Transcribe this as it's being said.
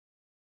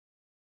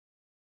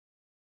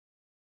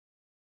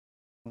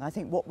I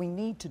think what we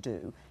need to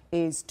do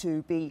is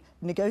to be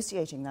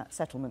negotiating that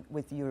settlement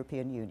with the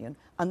European Union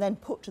and then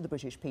put to the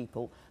British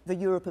people the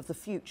Europe of the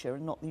future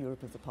and not the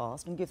Europe of the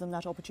past, and give them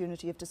that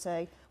opportunity of to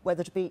say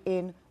whether to be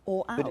in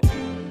or out.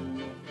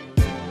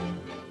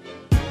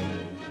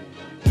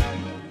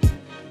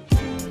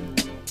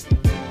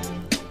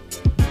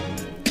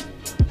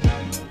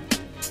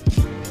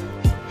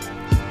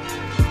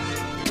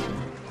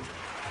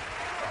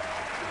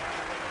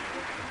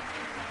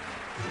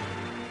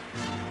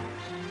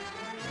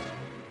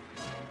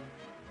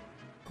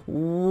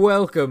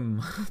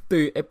 Welcome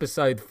to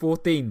episode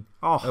 14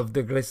 of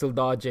the Gristle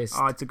Digest.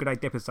 Oh, it's a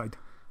great episode.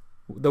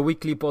 The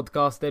weekly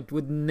podcast that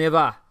would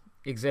never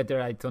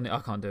exaggerate on it. I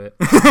can't do it.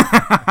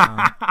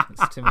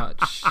 It's too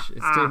much.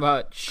 It's too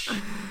much.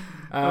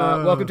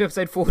 Welcome to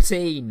episode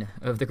 14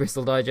 of the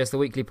Gristle Digest, the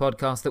weekly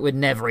podcast that would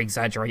never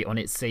exaggerate on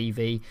its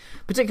CV.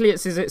 Particularly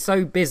since it's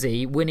so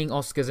busy winning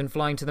Oscars and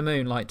flying to the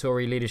moon like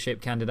Tory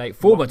leadership candidate,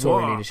 former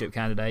Tory leadership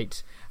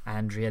candidate,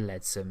 Andrea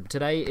Leadsom.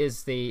 Today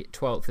is the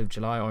 12th of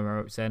July,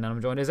 I'm saying, and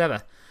I'm joined as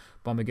ever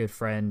by my good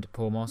friend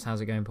Paul Moss.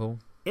 How's it going, Paul?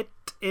 It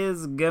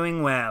is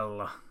going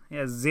well.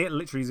 Yeah,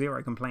 literally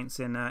zero complaints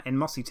in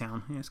Mossy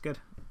Town. Yeah, it's good.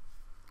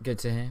 Good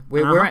to hear.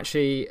 We're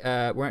actually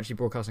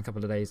broadcasting a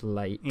couple of days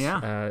late.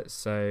 Yeah.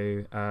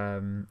 So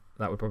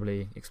that would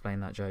probably explain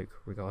that joke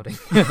regarding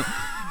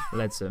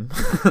Leadsom.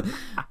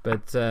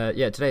 But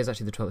yeah, today is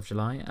actually the 12th of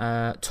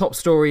July. Top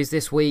stories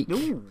this week.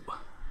 Ooh.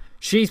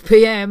 She's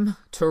PM.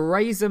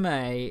 Theresa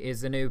May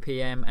is the new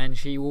PM, and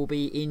she will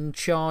be in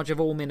charge of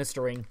all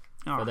ministering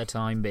for the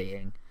time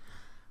being.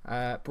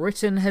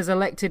 Britain has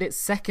elected its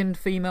second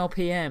female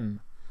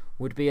PM.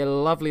 Would be a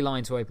lovely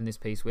line to open this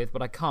piece with,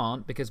 but I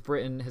can't because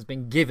Britain has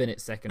been given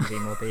its second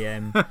female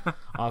PM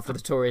after the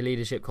Tory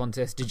leadership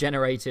contest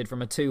degenerated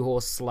from a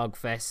two-horse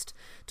slugfest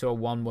to a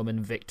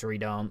one-woman victory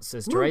dance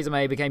as Theresa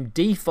May became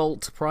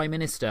default Prime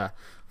Minister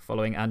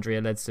following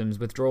Andrea Leadsom's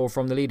withdrawal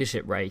from the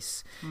leadership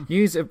race.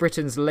 News of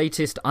Britain's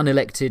latest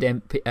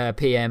unelected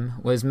PM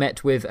was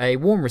met with a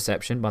warm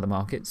reception by the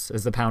markets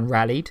as the pound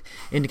rallied,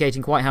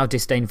 indicating quite how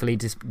disdainfully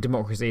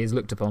democracy is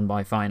looked upon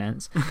by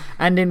finance.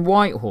 And in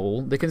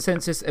Whitehall, the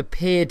consensus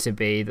appeared to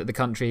be that the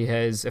country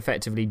has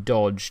effectively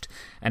dodged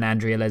an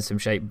Andrea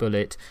Leadsom-shaped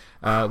bullet,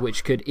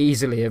 which could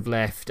easily have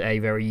left a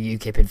very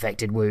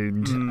UKIP-infected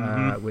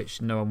wound,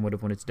 which no one would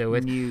have wanted to deal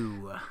with.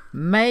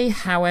 May,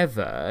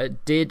 however,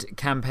 did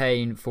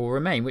campaign for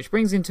Remain, which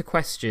brings into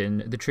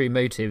question the true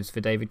motives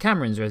for David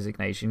Cameron's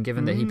resignation,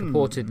 given that he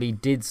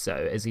purportedly did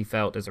so as he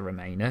felt as a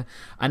Remainer,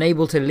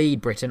 unable to lead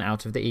Britain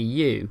out of the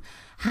EU.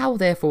 How,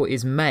 therefore,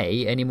 is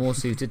May any more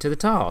suited to the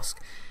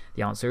task?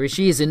 The answer is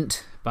she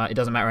isn't, but it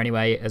doesn't matter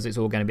anyway, as it's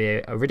all going to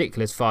be a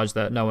ridiculous fudge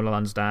that no one will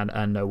understand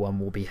and no one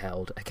will be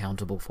held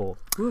accountable for.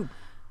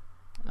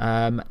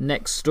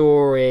 Next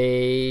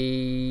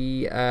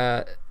story.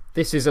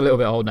 This is a little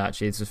bit old,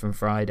 actually. This is from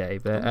Friday.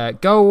 But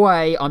go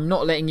away. I'm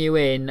not letting you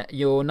in.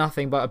 You're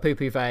nothing but a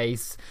poo-poo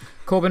face.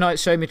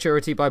 Corbynites show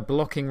maturity by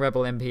blocking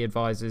Rebel MP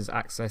advisors'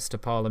 access to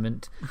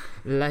Parliament.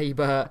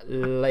 Labour.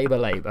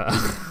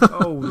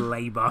 Oh,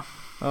 Labour.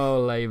 Oh,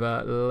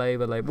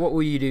 Labour. What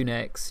will you do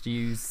next,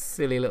 you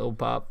silly little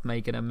pup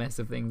making a mess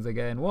of things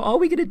again? What are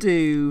we going to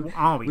do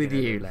with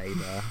you,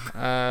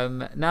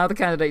 Labour? Now the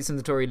candidates in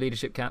the Tory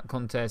leadership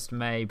contest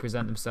may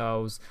present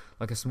themselves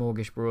like a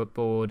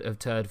smorgasbord of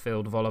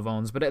turd-filled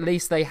vol-au-vents, but at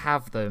least they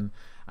have them.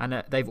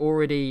 And they've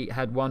already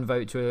had one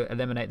vote to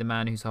eliminate the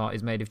man whose heart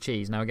is made of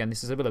cheese. Now, again,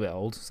 this is a little bit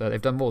old, so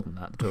they've done more than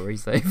that, the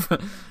Tories. They've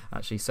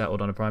actually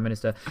settled on a Prime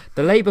Minister.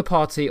 The Labour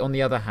Party, on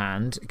the other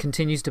hand,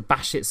 continues to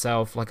bash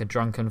itself like a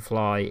drunken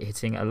fly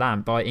hitting a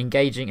lamp by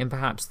engaging in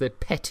perhaps the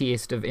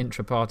pettiest of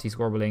intra-party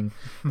squabbling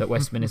that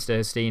Westminster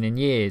has seen in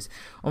years.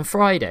 On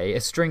Friday,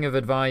 a string of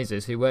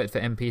advisors who worked for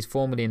MPs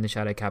formerly in the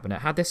Shadow Cabinet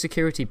had their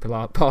security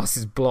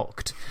passes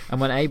blocked and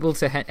were unable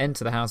to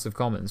enter the House of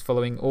Commons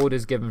following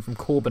orders given from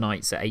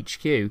Corbynites at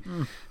HQ.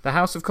 The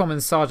House of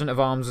Commons Sergeant of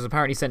Arms was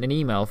apparently sent an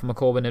email from a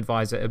Corbyn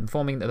advisor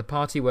informing that the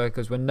party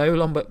workers were no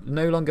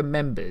longer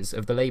members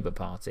of the Labour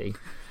Party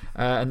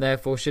and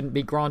therefore shouldn't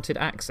be granted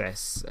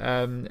access.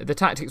 The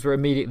tactics were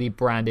immediately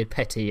branded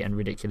petty and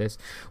ridiculous,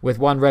 with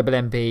one Rebel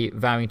MP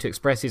vowing to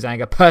express his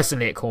anger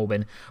personally at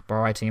Corbyn by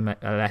writing him a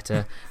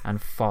letter and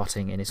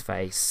farting in his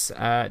face.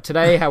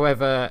 Today,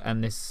 however,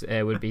 and this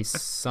would be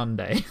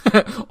Sunday,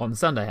 on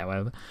Sunday,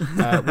 however,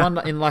 one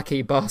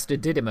unlucky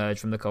bastard did emerge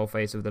from the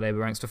coalface of the Labour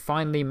ranks to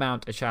finally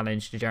mount a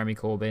challenge to Jeremy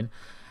Corbyn.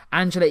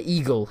 Angela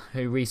Eagle,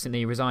 who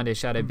recently resigned as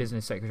Shadow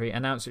Business Secretary,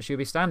 announced that she would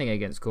be standing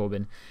against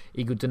Corbyn.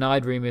 Eagle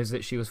denied rumours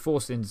that she was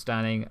forced into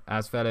standing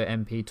as fellow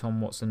MP Tom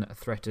Watson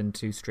threatened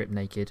to strip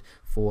naked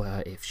for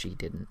her if she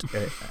didn't.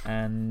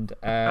 And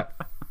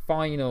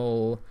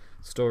final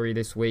story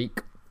this week.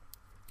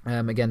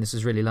 Again, this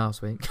is really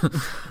last week.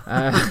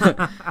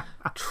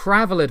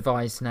 Travel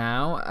advice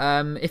now.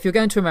 If you're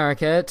going to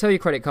America, tell your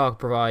credit card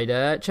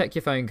provider, check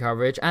your phone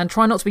coverage, and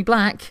try not to be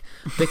black,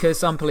 because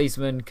some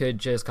policemen could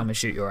just come and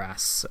shoot your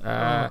ass.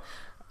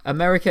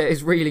 America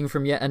is reeling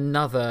from yet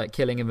another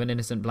killing of an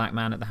innocent black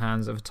man at the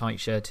hands of a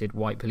tight-shirted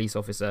white police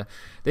officer.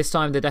 This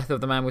time, the death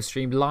of the man was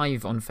streamed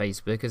live on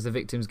Facebook as the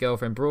victim's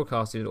girlfriend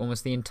broadcasted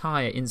almost the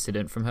entire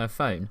incident from her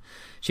phone.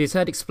 She is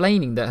heard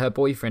explaining that her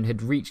boyfriend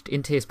had reached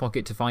into his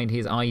pocket to find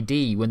his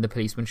ID when the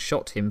policeman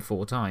shot him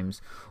 4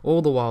 times.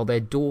 All the while, their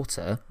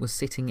daughter was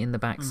sitting in the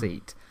back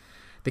seat.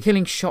 The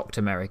killing shocked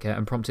America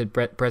and prompted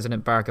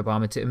President Barack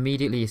Obama to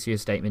immediately issue a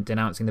statement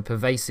denouncing the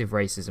pervasive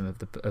racism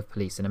of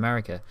police in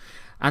America.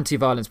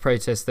 Anti-violence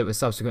protests that were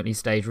subsequently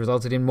staged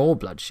resulted in more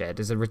bloodshed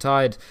as a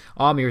retired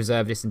Army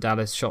reservist in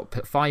Dallas shot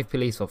 5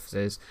 police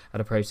officers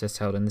at a protest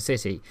held in the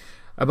city.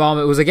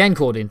 Obama was again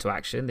called into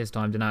action, this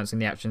time denouncing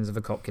the actions of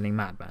a cop-killing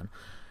madman.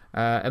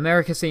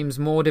 America seems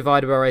more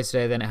divided by race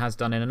today than it has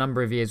done in a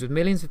number of years, with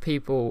millions of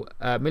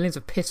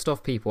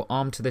pissed-off people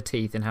armed to the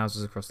teeth in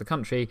houses across the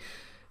country.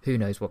 Who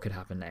knows what could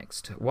happen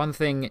next? One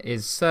thing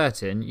is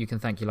certain, you can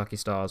thank your lucky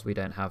stars we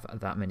don't have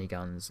that many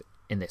guns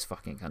in this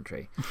fucking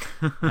country.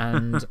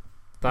 And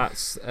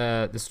that's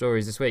the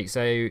stories this week.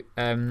 So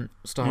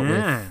start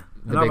with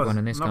the big one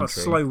in this country. Another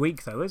slow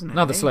week though, isn't it?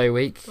 Another slow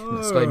week.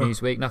 Slow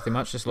news week. Nothing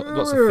much, just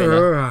lots of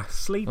filler.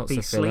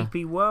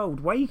 Sleepy world.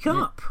 Wake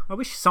up. I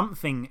wish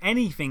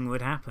anything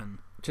would happen.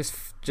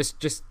 Just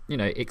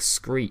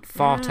excrete,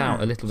 fart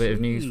out a little bit of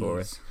news for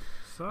us.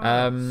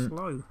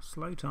 Slow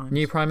time.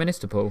 New Prime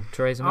Minister, Paul.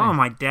 Theresa May. Oh,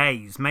 my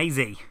days.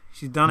 Maisie.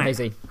 She's done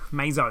Maisie. it.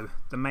 Mazo.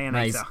 The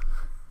mayonnaise.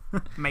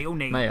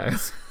 Mayonnaise. Mayo.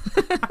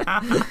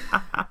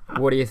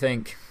 What do you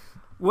think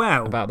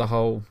about the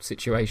whole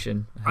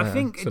situation? I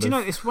think,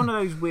 it's one of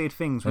those weird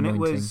things. When it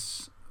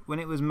was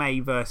May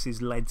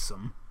versus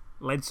Leadsom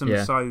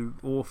is so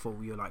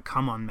awful. You're like,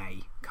 come on,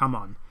 May. Come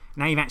on.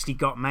 Now you've actually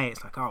got May.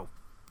 It's like, oh,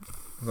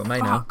 we've got May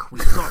now.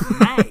 We've got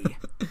May.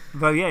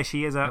 Though, yeah,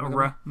 she is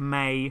a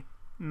May.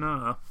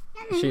 No.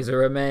 She's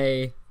a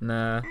May.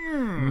 Nah.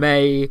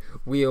 May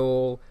we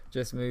all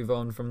just move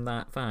on from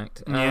that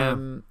fact. Yeah.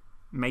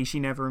 May she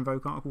never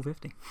invoke Article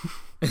 50.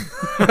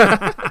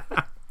 I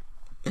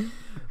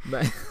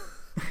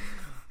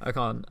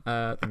can't think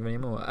of any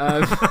more.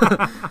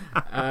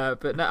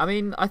 But no, I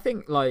mean, I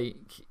think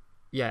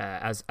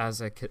as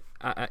a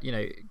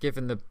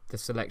given the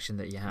selection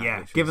that you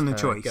have, which given the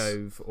choice,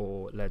 Gove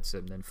or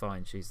Leadsom, then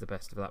fine, she's the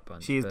best of that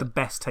bunch. She is the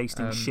best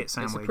tasting shit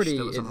sandwich.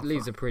 It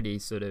leaves a pretty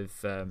sort of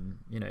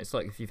it's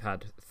like if you've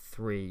had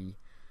 3,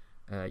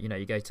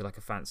 you go to like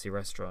a fancy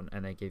restaurant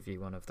and they give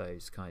you one of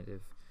those kind of,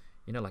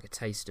 like a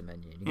taster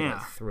menu, and you get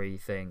like 3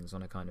 things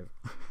on a kind of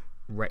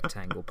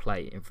rectangle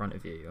plate in front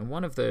of you, and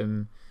one of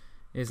them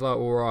is like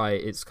alright,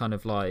 it's kind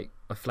of like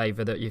a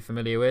flavour that you're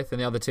familiar with,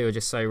 and the other 2 are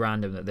just so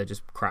random that they're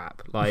just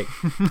crap. Like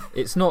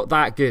it's not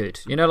that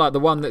good, like the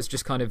one that's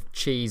just kind of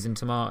cheese and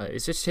tomato,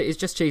 it's just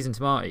cheese and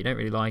tomato, you don't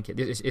really like it.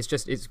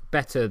 It's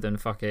better than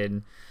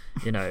fucking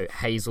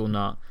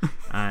hazelnut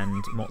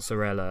and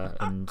mozzarella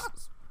and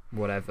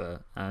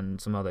whatever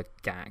and some other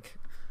gack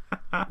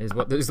is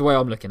the way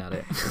I'm looking at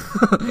it.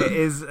 It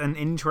is an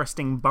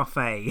interesting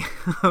buffet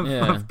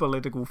of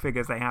political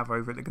figures they have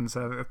over at the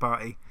Conservative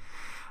Party.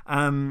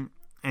 And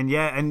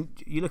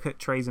you look at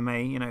Theresa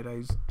May,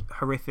 those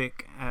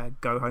horrific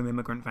go home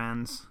immigrant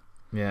vans.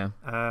 Yeah.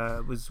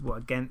 Was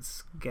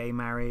against gay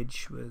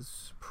marriage,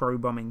 was pro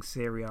bombing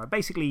Syria.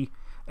 Basically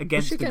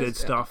against the good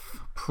stuff,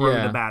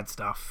 pro the bad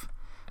stuff.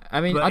 I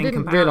mean, I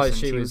didn't realise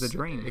she was a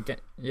dream. I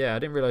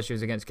didn't realise she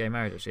was against gay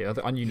marriage, actually.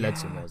 I knew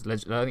Leadsom was. I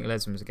think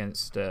Leadsom was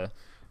against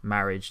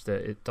marriage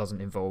that it doesn't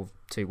involve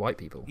 2 white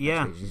people.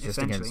 Yeah, she's just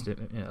against a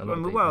lot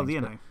of well,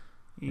 things,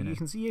 you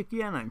can see,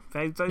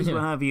 those were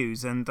her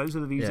views, and those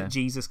are the views that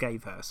Jesus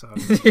gave her. So,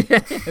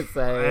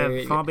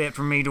 far be it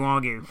from me to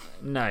argue.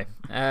 No,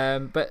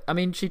 but I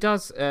mean, she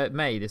does.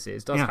 May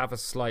does have a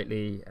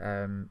slightly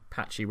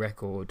patchy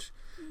record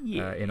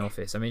in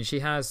office. I mean, she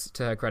has,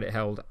 to her credit,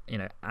 held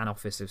an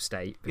office of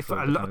state for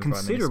a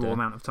considerable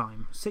amount of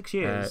time. 6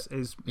 years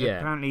is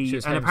apparently,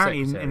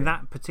 in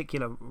that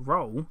particular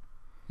role,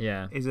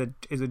 is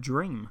a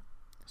dream.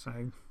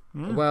 So.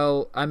 Yeah.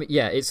 Well, I mean,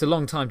 it's a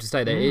long time to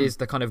stay there. It is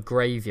the kind of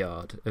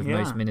graveyard of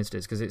most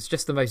ministers, because it's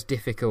just the most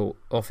difficult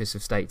office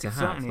of state to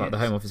have, like the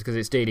Home Office, because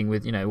it's dealing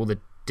with all the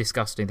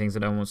disgusting things that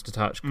no one wants to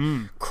touch,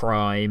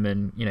 crime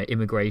and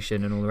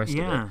immigration and all the rest of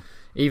it.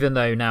 Even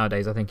though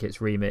nowadays I think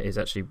its remit is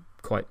actually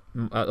quite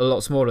a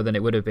lot smaller than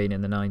it would have been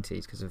in the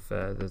 90s because of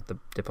the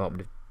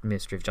Department of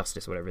Ministry of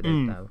Justice or whatever it is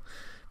now.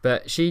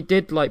 But she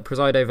did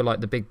preside over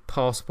the big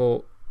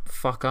passport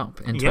fuck up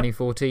in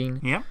 2014.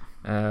 Yeah.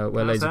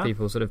 Where loads of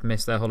people sort of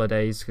missed their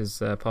holidays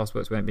because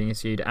passports weren't being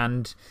issued.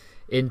 And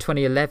in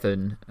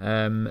 2011,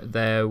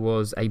 there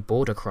was a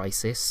border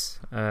crisis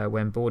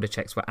when border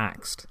checks were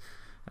axed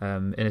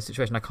in a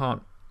situation. I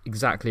can't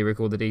exactly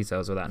recall the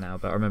details of that now,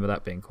 but I remember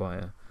that being quite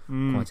a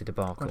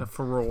debacle. Quite a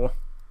furore.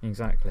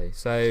 Exactly.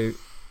 So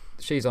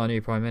she's our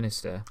new Prime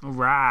Minister.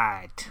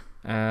 Right.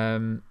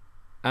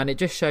 And it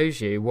just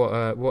shows you what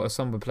a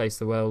somber place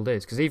the world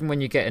is. Because even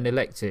when you get an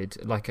elected,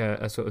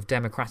 a sort of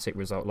democratic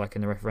result, like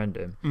in the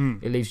referendum,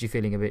 it leaves you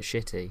feeling a bit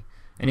shitty.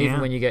 And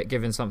even when you get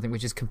given something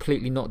which is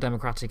completely not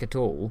democratic at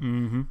all,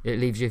 it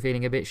leaves you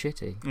feeling a bit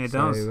shitty. It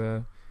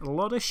does. A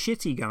lot of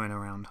shitty going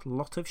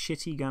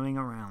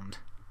around.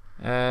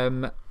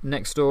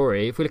 Next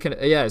story. If we look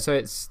at so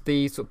it's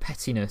the sort of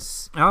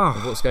pettiness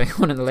of what's going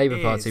on in the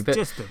Labour Party. But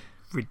just a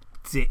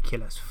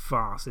ridiculous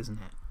farce, isn't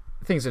it?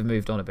 Things have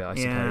moved on a bit, I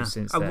suppose,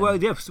 since then.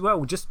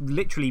 Well, just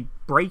literally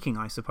breaking,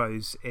 I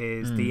suppose,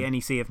 is the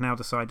NEC have now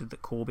decided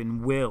that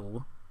Corbyn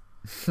will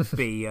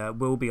be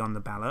on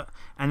the ballot.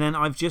 And then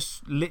I've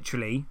just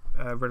literally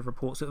read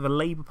reports that the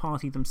Labour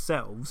Party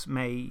themselves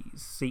may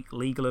seek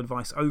legal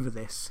advice over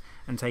this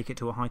and take it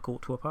to a High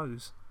Court to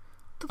oppose.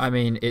 I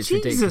mean, it's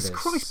Jesus ridiculous.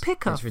 Christ,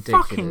 pick a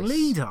fucking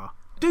leader.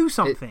 Do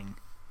something.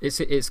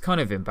 It's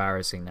kind of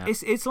embarrassing now.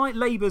 It's like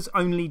Labour's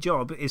only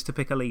job is to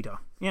pick a leader.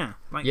 Yeah.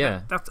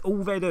 That's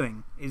all they're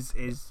doing is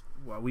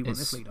we want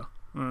this leader.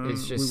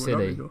 It's just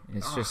silly.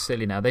 It's just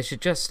silly now. They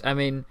should just, I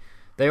mean,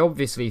 they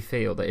obviously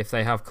feel that if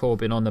they have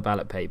Corbyn on the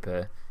ballot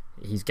paper,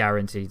 he's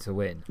guaranteed to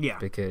win. Yeah.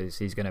 Because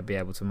he's going to be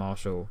able to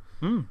marshal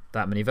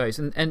that many votes.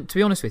 And to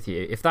be honest with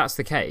you, if that's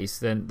the case,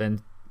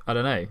 then I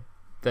don't know.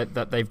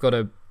 That they've got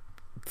to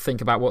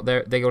think about what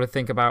they got to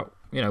think about,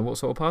 what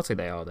sort of party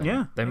they are then.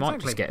 Yeah, they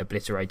might just get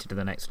obliterated in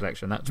the next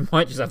election. That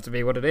might just have to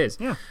be what it is.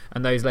 Yeah.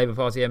 And those Labour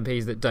Party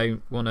MPs that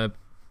don't want to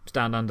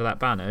stand under that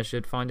banner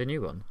should find a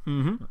new one.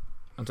 Mm-hmm.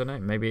 I don't know.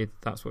 Maybe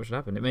that's what should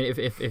happen. I mean, if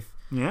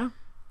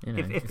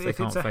they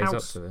can't face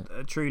up to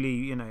it.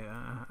 Truly,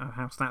 a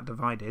house that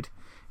divided,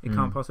 it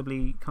can't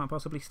possibly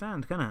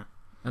stand, can it?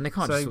 And they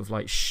can't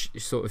just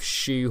sort of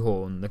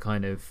shoehorn the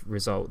kind of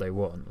result they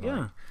want.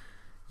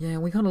 Yeah,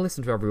 we kind of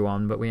listened to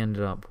everyone, but we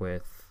ended up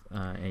with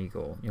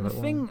Igor.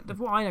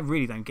 What I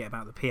really don't get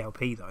about the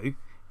PLP though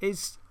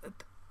is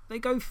they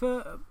go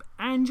for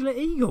Angela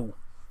Eagle.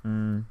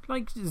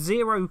 Like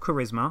zero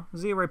charisma,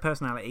 zero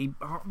personality,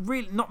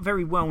 really not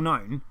very well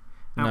known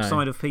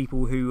outside of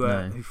people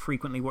who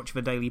frequently watch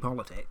the Daily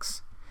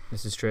Politics.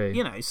 This is true.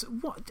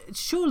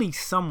 Surely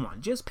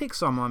someone, just pick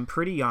someone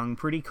pretty young,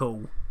 pretty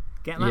cool,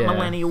 get that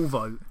millennial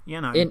vote.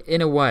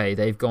 In a way,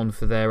 they've gone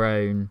for their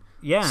own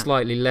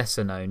slightly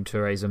lesser known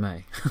Theresa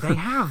May. They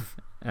have.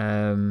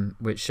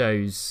 Which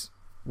shows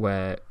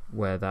where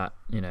that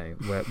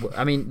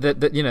I mean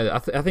I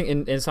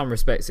think in some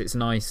respects it's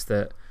nice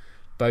that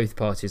both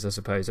parties, I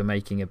suppose, are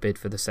making a bid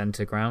for the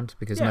centre ground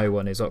because no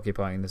one is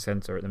occupying the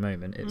centre at the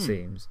moment, it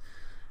seems.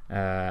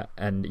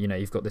 And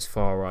you've got this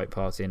far right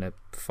party and a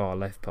far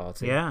left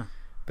party.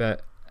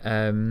 But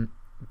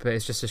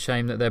it's just a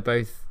shame that they're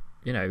both,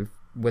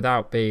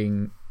 without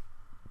being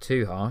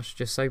too harsh,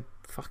 just so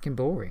fucking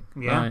boring.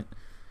 Right?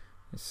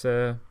 It's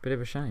a bit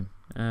of a shame.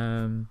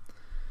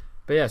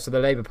 But yeah, so the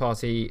Labour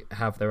Party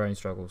have their own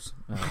struggles.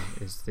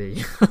 Is the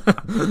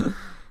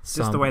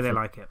just the way they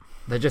like it.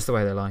 They're just the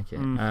way they like it.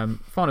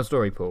 Final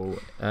story, Paul.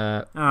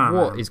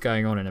 What is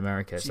going on in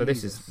America? Jesus. So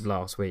this is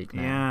last week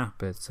now.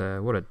 But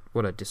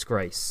what a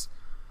disgrace.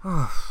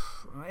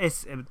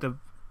 It's the.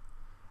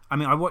 I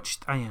mean, I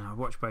watched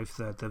both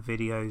the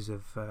videos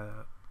of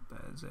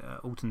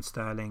Alton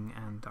Sterling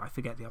and I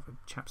forget the other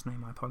chap's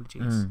name. My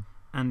apologies.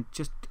 And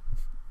just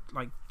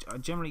like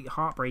generally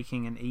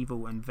heartbreaking and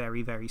evil and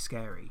very, very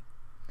scary.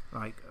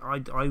 Like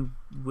I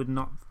would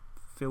not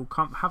feel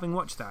having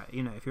watched that.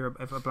 If you're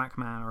a black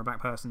man or a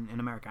black person in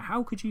America,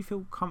 how could you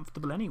feel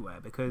comfortable anywhere?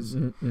 Because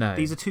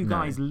these are two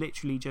guys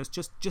literally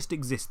just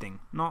existing,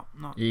 not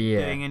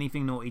doing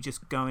anything naughty,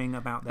 just going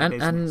about their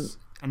business.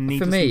 And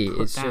for me,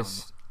 it's down.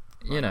 Just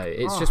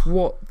it's just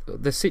what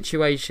the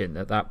situation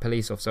that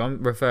police officer.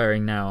 I'm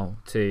referring now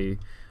to.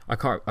 I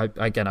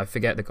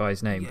forget the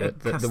guy's name, but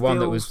the one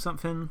that was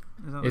something.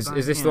 Is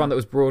this the one that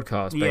was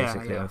broadcast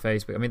basically on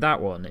Facebook? I mean,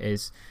 that one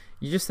is.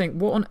 You just think,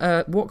 what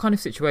kind of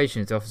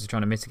situation is the officer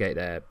trying to mitigate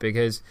there?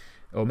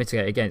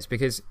 Mitigate against?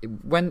 Because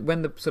when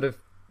the sort of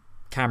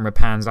camera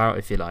pans out,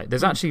 if you like,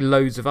 there's actually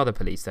loads of other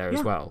police there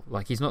as well.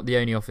 Like, he's not the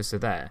only officer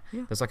there.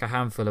 There's like a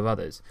handful of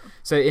others.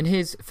 So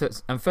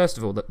first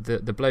of all,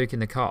 the bloke in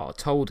the car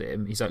told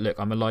him, he's like, look,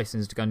 I'm a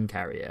licensed gun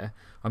carrier.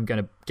 I'm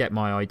going to get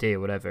my ID or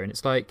whatever. And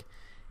it's like,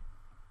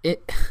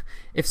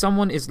 if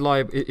someone is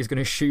going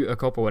to shoot a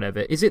cop or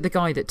whatever, is it the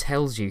guy that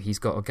tells you he's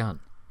got a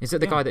gun? Is it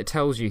the guy that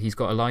tells you he's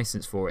got a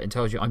license for it and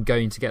tells you I'm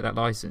going to get that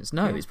license?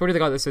 No, it's probably the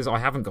guy that says I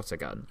haven't got a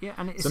gun. Yeah,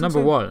 and it's so number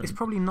one, it's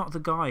probably not the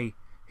guy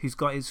who's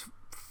got his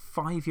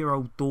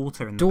 5-year-old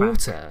daughter in the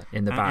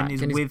back, and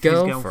his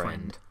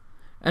girlfriend.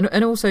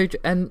 And also,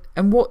 and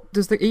what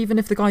does even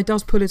if the guy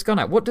does pull his gun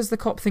out, what does the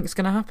cop think is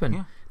going to happen?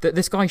 Yeah. That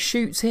this guy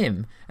shoots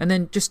him and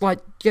then just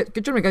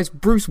generally goes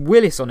Bruce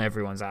Willis on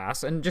everyone's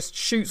ass and just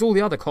shoots all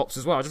the other cops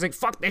as well. Just like,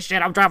 fuck this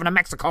shit, I'm driving to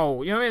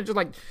Mexico. Just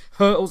like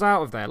hurtles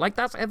out of there. Like,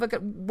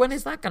 when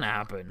is that going to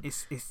happen?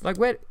 It's like,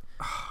 where?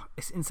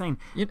 It's insane.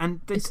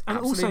 It's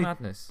absolute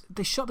madness.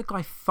 They shot the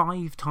guy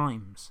 5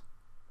 times.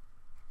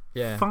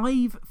 Yeah.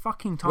 5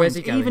 fucking times. Where's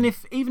he going?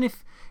 Even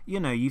if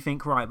you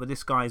think, right, but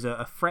this guy's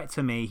a threat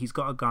to me, he's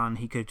got a gun,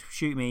 he could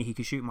shoot me, he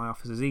could shoot my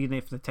officers, even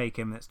if they take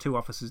him, that's 2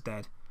 officers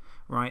dead.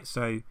 Right?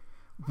 So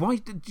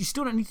why you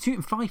still don't need to shoot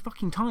him 5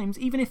 fucking times,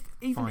 even if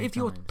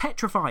you're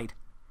petrified.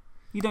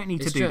 You don't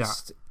need to do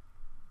that.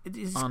 it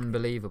is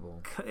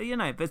unbelievable. You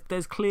know,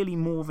 there's clearly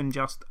more than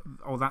just,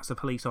 that's a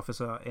police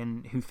officer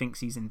who thinks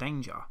he's in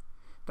danger.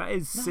 That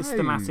is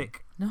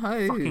systematic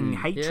fucking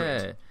hatred.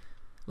 Yeah.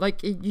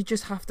 Like, you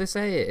just have to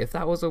say it. If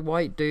that was a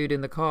white dude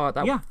in the car,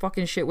 that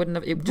fucking shit wouldn't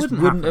have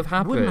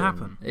happened. Wouldn't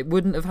happen. It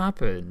wouldn't have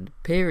happened.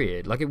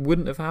 Period. Like, it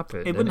wouldn't have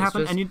happened. It wouldn't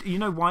happen. And you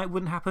know why it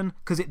wouldn't happen?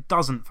 Because it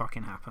doesn't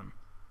fucking happen.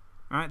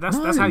 Right?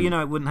 That's how you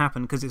know it wouldn't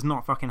happen, because it's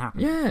not fucking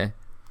happening. Yeah.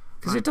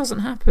 Because it doesn't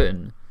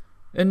happen.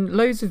 And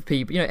loads of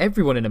people,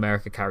 everyone in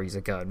America carries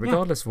a gun,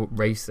 regardless of what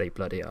race they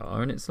bloody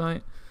are. And it's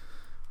like,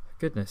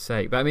 goodness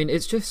sake. But I mean,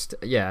 it's just,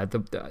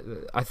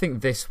 I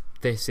think this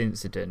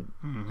incident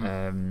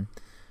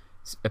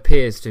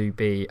appears to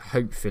be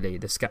hopefully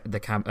the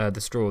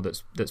straw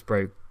that's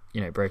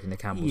broken the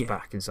camel's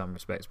back in some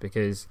respects,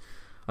 because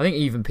I think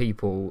even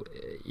people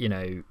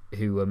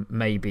who are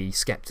maybe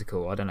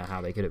skeptical, I don't know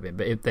how they could have been,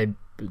 but if they're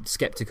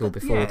skeptical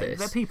before this,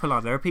 there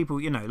are people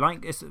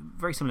like, it's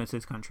very similar to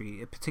this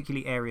country,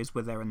 particularly areas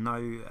where there are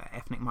no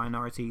ethnic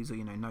minorities or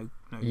no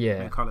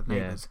coloured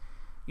neighbours.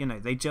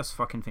 They just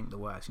fucking think the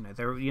worst.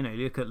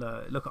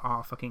 Look at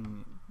our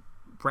fucking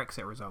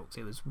Brexit results.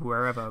 It was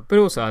wherever. But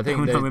also, I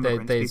think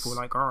there's people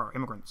like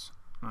immigrants.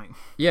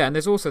 And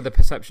there's also the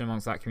perception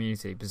amongst that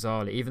community,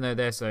 bizarrely, even though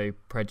they're so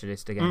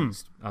prejudiced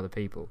against other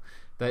people,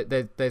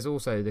 there's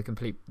also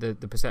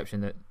the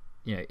perception that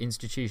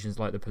institutions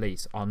like the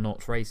police are not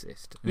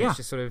racist. And it's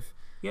just sort of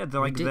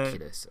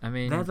ridiculous. I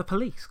mean, they're the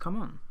police.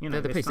 Come on, they're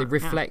the police. They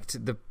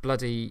reflect the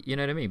bloody, you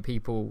know what I mean?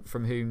 People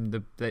from whom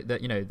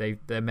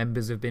their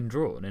members have been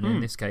drawn, and in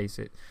this case,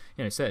 it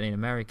certainly in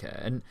America,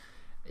 and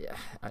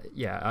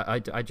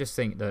I just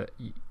think that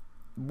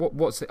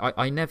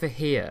I never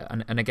hear,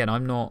 and again,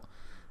 I'm not.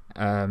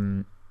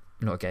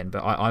 Not again,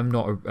 but I'm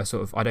not a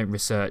sort of, I don't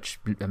research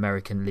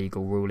American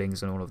legal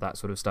rulings and all of that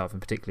sort of stuff, and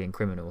particularly in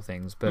criminal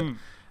things. But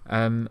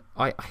I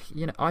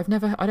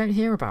don't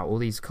hear about all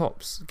these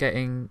cops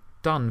getting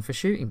done for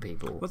shooting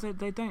people. Well,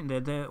 they don't.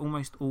 They're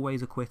almost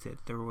always acquitted.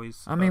 They're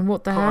always. I mean,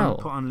 what the hell?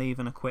 Put on leave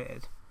and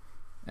acquitted.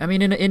 I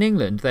mean, in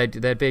England,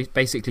 they'd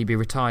basically be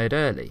retired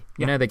early.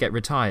 They get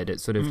retired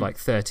at sort of like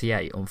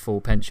 38 on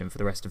full pension for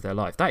the rest of their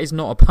life. That is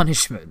not a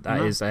punishment.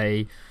 That is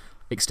a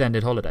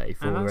extended holiday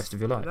for the rest of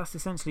your life. That's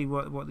essentially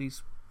what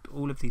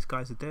all of these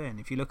guys are doing.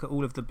 If you look at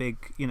all of the big,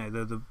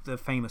 the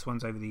famous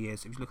ones over the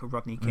years, if you look at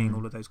Rodney King,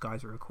 all of those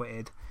guys are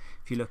acquitted.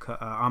 If you look at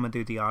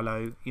Amadou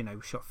Diallo,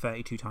 shot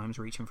 32 times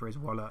reaching for his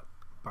wallet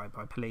by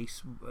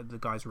police, the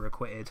guys were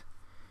acquitted.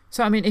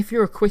 So, I mean, if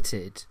you're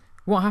acquitted,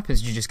 what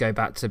happens? Do you just go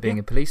back to being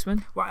a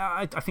policeman? Well,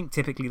 I think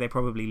typically they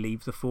probably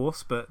leave the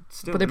force, but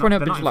still. But they probably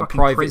have like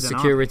private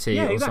security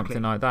or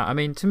something like that. I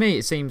mean, to me,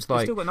 it seems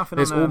like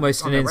there's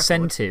almost an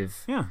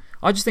incentive. Yeah.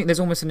 I just think there's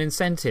almost an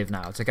incentive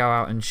now to go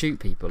out and shoot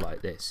people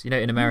like this,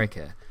 in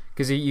America.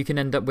 Because you can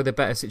end up with a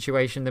better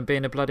situation than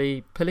being a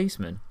bloody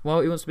policeman.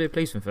 Well, he wants to be a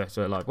policeman for the rest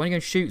of their life. Why don't you go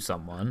and shoot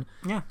someone,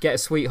 get a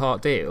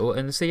sweetheart deal,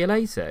 and see you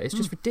later? It's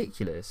just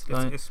ridiculous.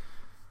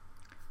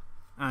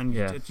 And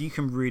you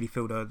can really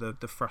feel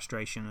the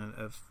frustration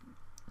of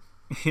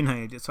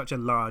it's such a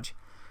large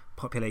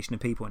population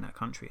of people in that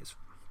country.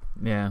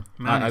 I'm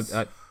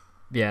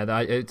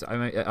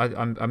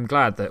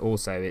glad that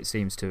also it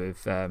seems to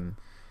have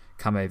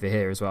come over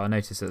here as well. I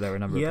noticed that there were a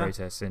number of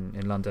protests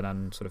in London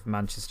and sort of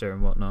Manchester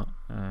and whatnot.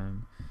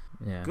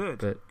 Good,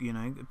 but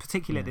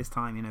particularly at this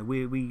time,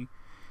 we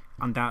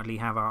undoubtedly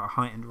have our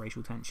heightened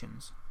racial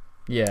tensions.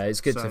 Yeah, it's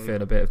good to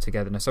feel a bit of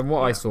togetherness. And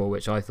what I saw,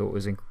 which I thought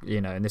was, and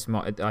this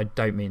I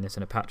don't mean this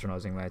in a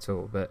patronising way at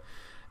all, but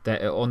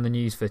on the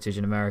news footage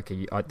in America,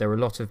 there were a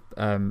lot of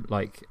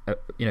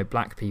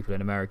black people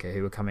in America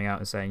who were coming out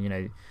and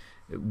saying,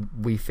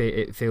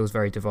 it feels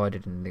very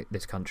divided in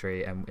this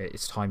country, and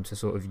it's time to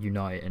sort of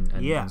unite and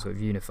sort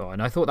of unify.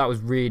 And I thought that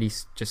was really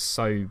just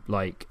so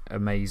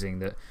amazing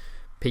that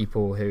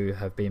people who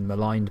have been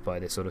maligned by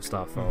this sort of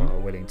stuff are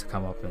willing to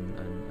come up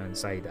and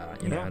say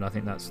that, know, and I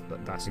think that's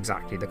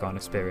exactly the kind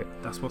of spirit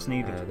that's what's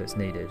needed. That's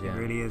needed. Yeah, it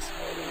really is.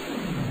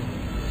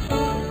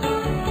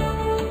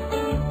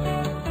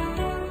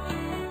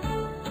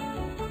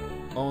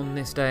 On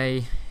this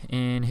day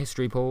in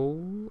history,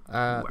 Paul,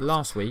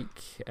 last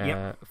week,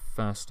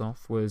 first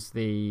off, was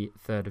the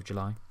 3rd of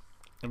July.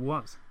 It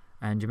was,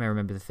 and you may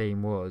remember the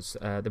theme was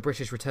the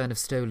British return of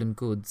stolen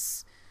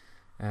goods.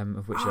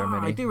 Of which there are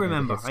many. I do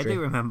remember.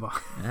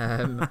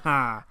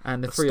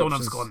 And the three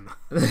options.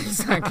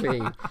 Exactly.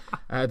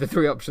 The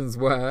three options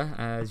were,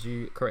 as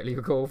you correctly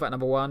recall, fact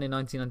number 1, in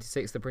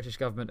 1996, the British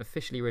government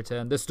officially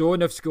returned the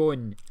Stone of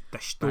Scone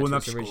back to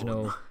its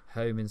original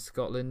home in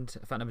Scotland.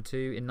 Fact number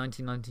 2, in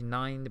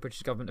 1999, the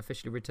British government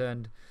officially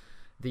returned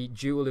the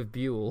Jewel of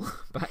Buell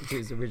back to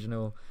its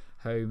original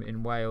home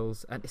in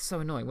Wales. And it's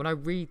so annoying when I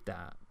read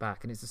that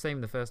back, and it's the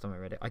same the first time I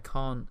read it. I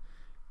can't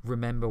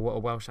remember what a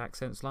Welsh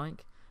accent's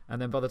like. And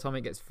then by the time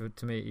it gets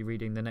to me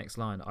reading the next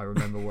line, I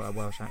remember what a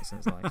Welsh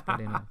accent's like. It's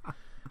bloody annoying.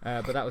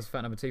 But that was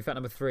fact number 2. Fact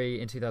number 3,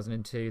 in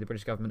 2002, the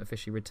British government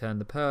officially returned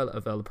the Pearl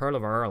of Earl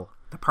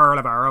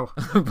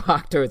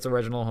back to its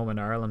original home in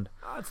Ireland.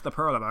 It's the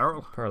Pearl of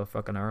Earl. Pearl of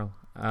fucking Earl.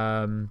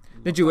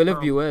 The Jewel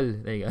of Buell.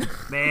 There you go.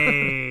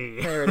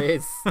 Hey. There it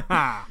is.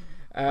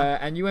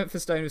 And you went for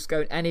Stone of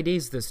Scone, and it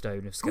is the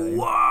Stone of Scone.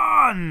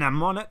 One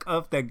Monarch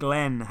of the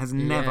Glen has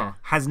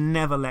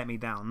never let me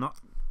down. Not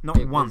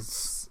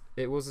once.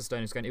 It was a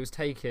Stone of Scone. It was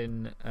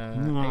taken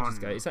ages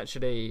ago. It's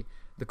actually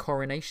the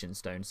coronation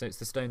stone, so it's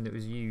the stone that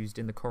was used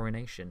in the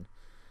coronation.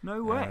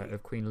 No way.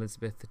 Of Queen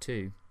Elizabeth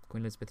II.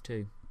 Queen Elizabeth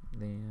II.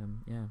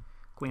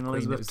 Queen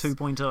Elizabeth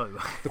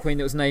 2.0. The queen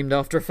that was named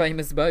after a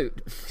famous boat.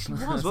 She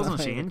was,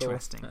 wasn't she?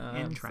 Interesting.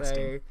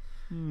 Interesting.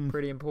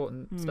 Pretty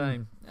important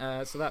stone.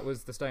 So that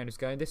was the Stone of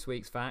Scone. This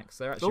week's facts,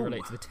 they're actually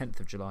related to the 10th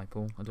of July,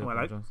 Paul. I do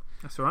apologise.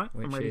 That's all right.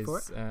 I'm ready for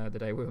it. Which is the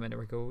day we were meant to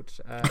record.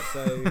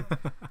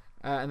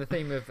 And the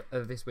theme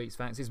of this week's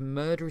facts is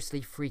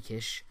murderously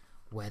freakish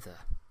weather.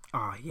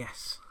 Ah,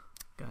 yes.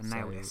 Gotta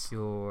nail this.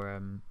 Your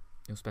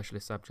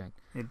specialist subject.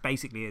 It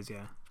basically is,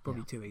 yeah. It's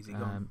probably too easy.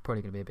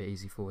 Probably going to be a bit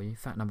easy for you.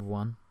 Fact number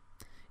 1.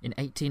 In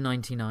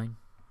 1899,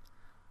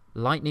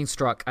 lightning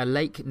struck a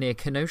lake near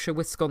Kenosha,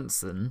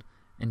 Wisconsin,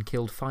 and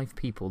killed 5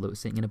 people that were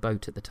sitting in a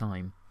boat at the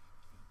time.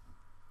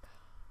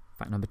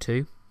 Fact number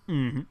 2.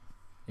 Mm-hmm.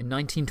 In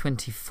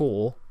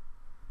 1924,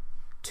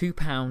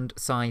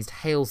 2-pound-sized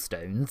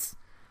hailstones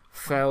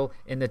fell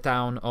in the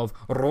town of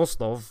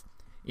Rostov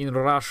in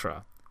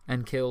Russia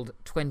and killed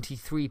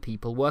 23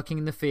 people working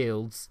in the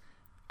fields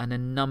and a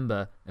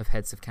number of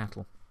heads of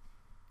cattle.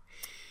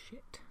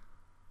 Shit.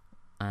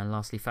 And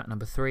lastly, fact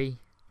number 3.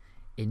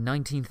 In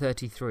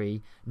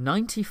 1933,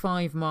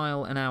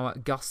 95-mile-an-hour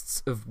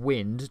gusts of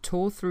wind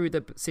tore through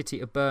the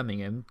city of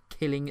Birmingham,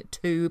 killing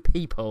 2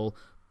 people,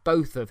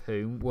 both of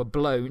whom were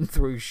blown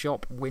through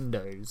shop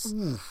windows.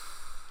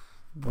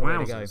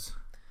 Wowzers.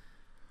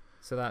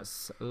 So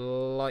that's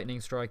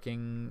lightning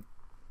striking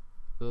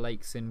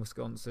lakes in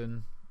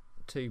Wisconsin,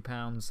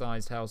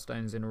 2-pound-sized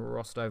hailstones in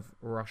Rostov,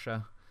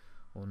 Russia,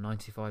 or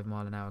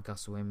 95-mile-an-hour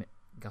gusts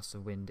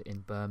of wind in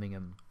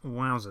Birmingham.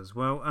 Wowzers.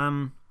 Well,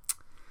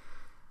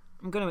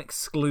 I'm going to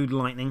exclude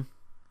lightning.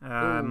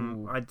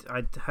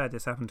 I'd heard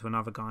this happen to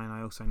another guy, and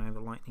I also know that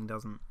lightning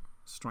doesn't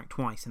strike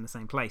twice in the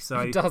same place. So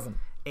it doesn't.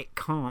 It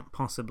can't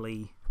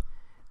possibly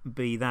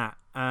be that.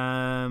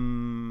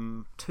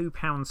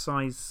 2-pound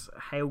size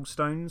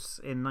hailstones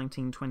in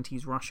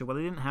 1920s Russia. Well,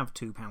 they didn't have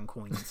 2-pound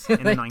coins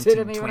in the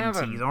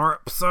 1920s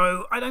Europe,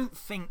 so I don't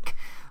think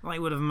they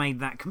would have made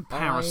that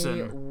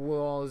comparison. I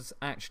was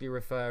actually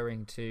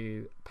referring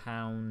to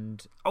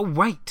pound. Oh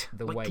wait,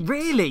 weight.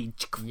 Really?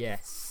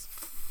 Yes.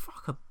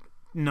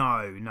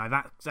 No,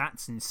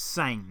 that's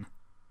insane.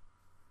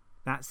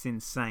 That's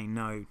insane.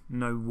 No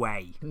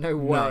way. No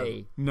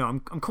way. No, I'm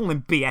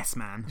calling BS,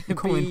 man. I'm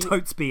calling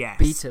totes BS.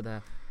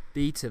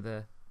 B to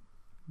the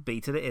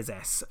is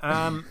S.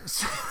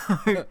 So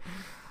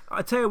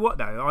I tell you what,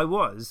 though, I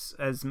was,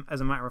 as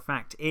a matter of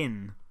fact,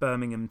 in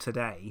Birmingham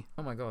today.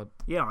 Oh my god.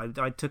 Yeah,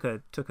 I took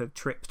a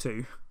trip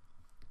to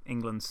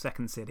England's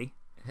second city.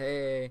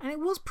 Hey. And it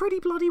was pretty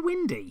bloody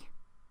windy.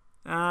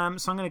 So I'm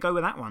going to go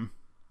with that one.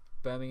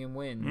 Birmingham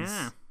wins.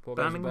 Yeah.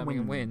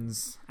 Birmingham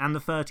wins. And the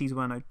 30s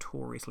were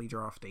notoriously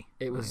drafty.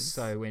 It was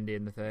so windy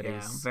in the 30s.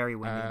 Yeah, very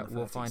windy in the 30s.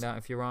 We'll find out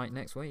if you're right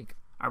next week.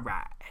 All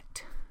right.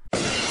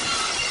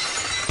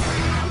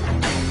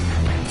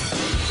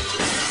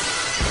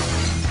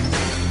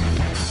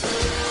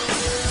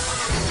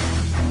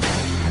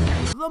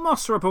 The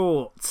Moss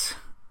Report.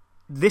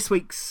 This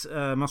week's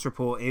Moss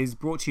Report is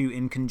brought to you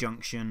in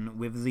conjunction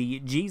with the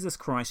Jesus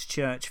Christ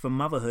Church for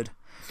Motherhood,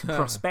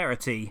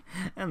 Prosperity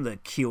and the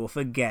Cure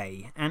for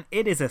Gay. And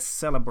it is a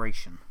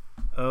celebration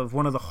of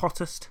one of the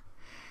hottest,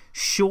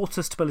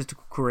 shortest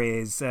political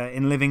careers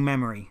in living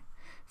memory.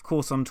 Of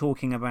course, I'm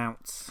talking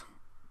about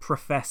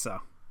Professor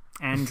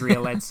Andrea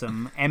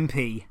Leadsom,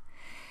 MP,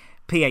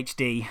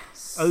 PhD,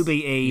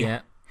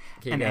 OBE,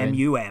 and going.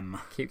 MUM.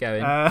 Keep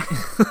going.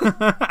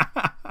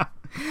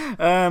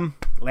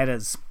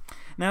 Letters.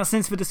 Now,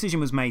 since the decision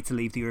was made to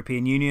leave the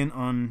European Union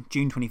on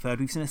June 23rd,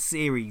 we've seen a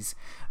series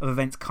of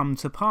events come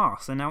to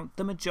pass. And now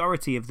the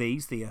majority of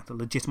these, the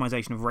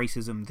legitimisation of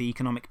racism, the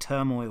economic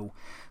turmoil,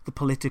 the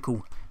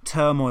political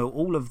turmoil,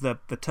 all of the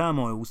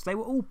turmoils, they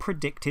were all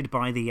predicted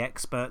by the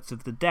experts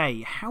of the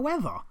day.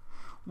 However,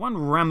 one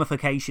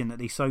ramification that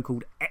the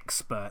so-called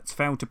experts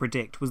failed to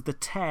predict was the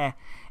tear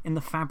in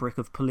the fabric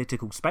of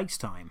political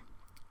space-time.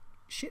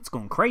 Shit's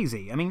gone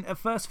crazy. I mean, at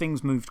first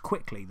things moved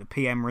quickly. The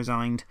PM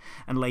resigned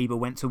and Labour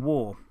went to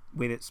war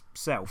with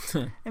itself.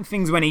 And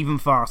things went even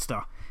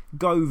faster.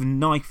 Gove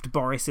knifed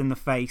Boris in the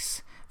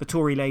face, the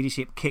Tory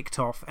leadership kicked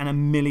off, and a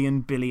million,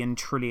 billion,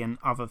 trillion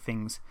other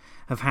things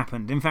have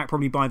happened. In fact,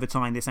 probably by the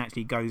time this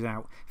actually goes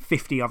out,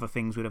 50 other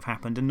things would have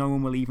happened, and no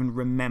one will even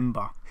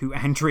remember who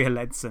Andrea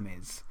Leadsom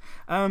is.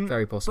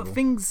 Very possible.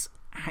 But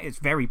it's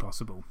very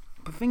possible.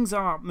 But things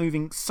are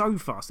moving so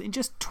fast. In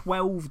just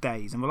 12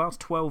 days, in the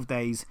last 12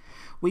 days,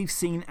 we've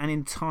seen an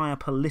entire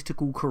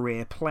political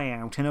career play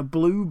out in a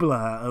blue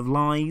blur of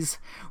lies,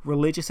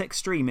 religious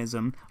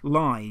extremism,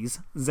 lies,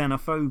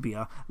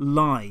 xenophobia,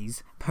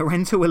 lies,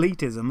 parental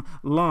elitism,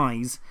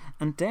 lies,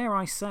 and dare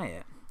I say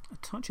it, a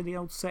touch of the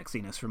old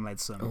sexiness from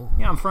Leadsom. Oh.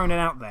 Yeah, I'm throwing it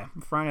out there.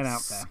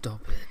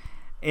 Stop it.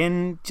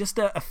 In just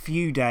a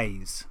few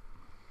days,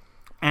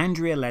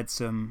 Andrea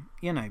Leadsom,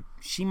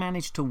 she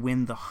managed to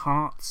win the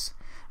hearts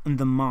and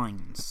the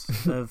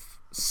minds of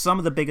some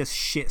of the biggest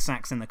shit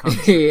sacks in the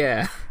country.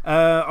 Yeah.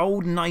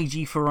 Old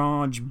Nigel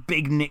Farage,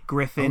 Big Nick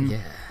Griffin,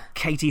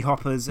 Katie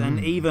Hoppers,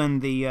 and even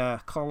the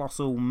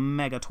colossal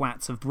mega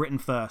twats of Britain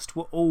First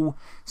were all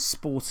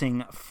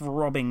sporting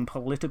throbbing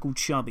political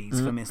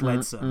chubbies for Miss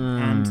Leadsom,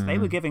 and they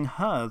were giving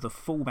her the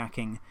full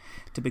backing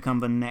to become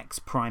the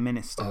next Prime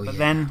Minister. But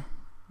then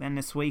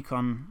this week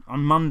on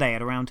Monday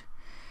at around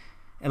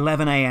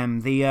 11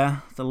 a.m,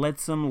 the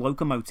Leadsom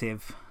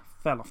locomotive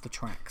fell off the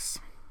tracks.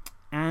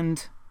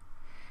 And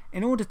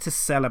in order to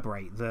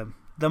celebrate the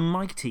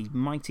mighty,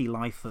 mighty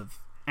life of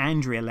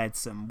Andrea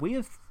Leadsom, we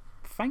have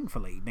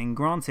thankfully been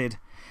granted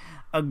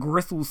a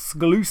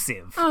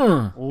Grithel-exclusive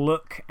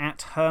look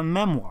at her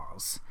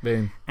memoirs.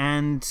 Boom.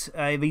 And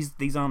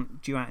these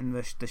aren't due out in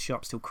the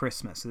shops till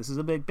Christmas, so this is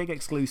a big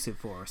exclusive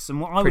for us. And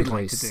what I would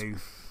like to do,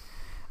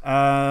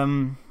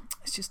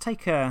 let's just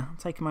take a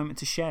moment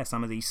to share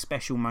some of these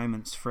special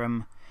moments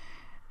from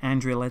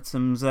Andrea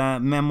Leadsom's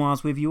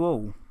memoirs with you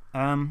all.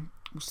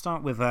 We'll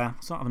start with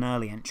an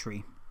early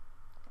entry.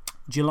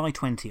 July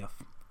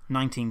 20th,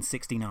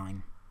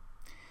 1969.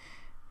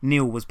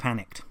 Neil was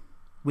panicked.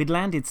 We'd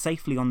landed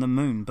safely on the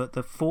moon, but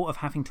the thought of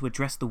having to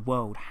address the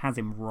world has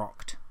him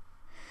rocked.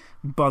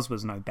 Buzz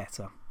was no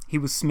better. He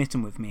was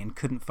smitten with me and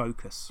couldn't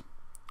focus.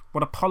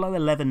 What Apollo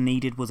 11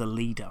 needed was a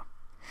leader.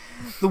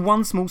 The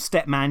one small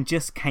step man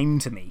just came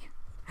to me,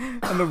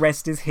 and the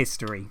rest is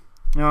history.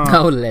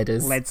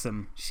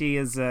 Leadsom.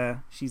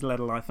 She's led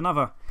a life.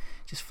 Another,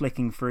 just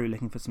flicking through,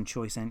 looking for some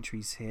choice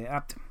entries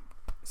here.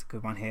 It's a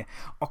good one here.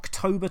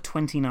 October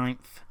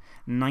 29th,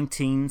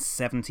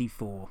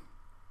 1974.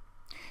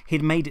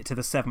 He'd made it to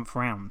the 7th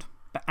round,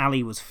 but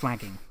Ali was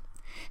flagging.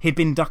 He'd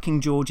been ducking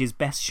George's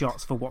best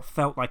shots for what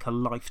felt like a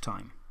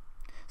lifetime.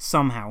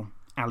 Somehow,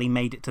 Ali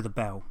made it to the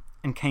bell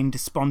and came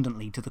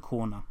despondently to the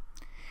corner.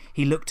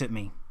 He looked at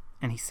me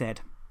and he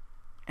said,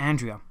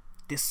 "Andrea,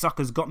 this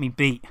sucker's got me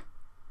beat."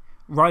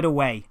 Right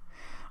away,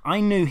 I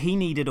knew he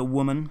needed a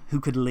woman who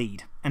could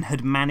lead and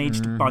had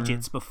managed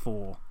budgets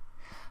before.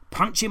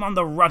 "Punch him on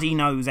the ruddy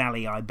nose,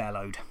 Ali," I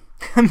bellowed.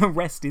 And the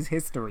rest is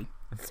history.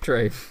 That's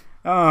true.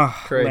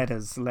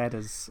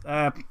 Letters.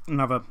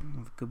 Another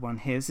good one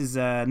here. This is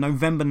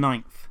November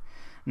 9th,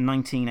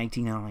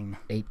 1989.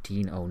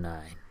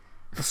 1809.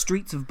 The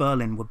streets of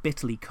Berlin were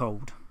bitterly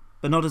cold,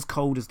 but not as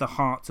cold as the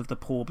hearts of the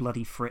poor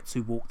bloody Fritz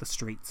who walked the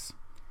streets.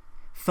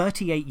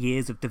 38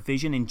 years of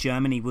division in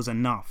Germany was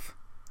enough.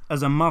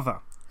 As a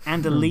mother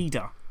and a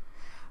leader,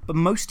 but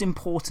most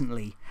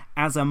importantly,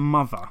 as a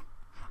mother,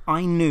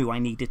 I knew I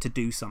needed to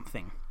do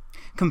something.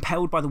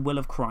 Compelled by the will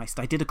of Christ,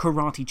 I did a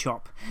karate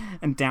chop,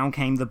 and down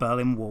came the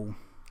Berlin Wall.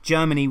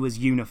 Germany was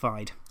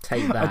unified.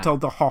 Take that. I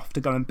told the Hoff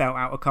to go and belt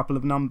out a couple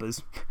of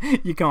numbers.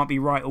 You can't be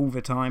right all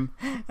the time,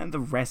 and the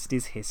rest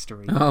is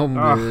history.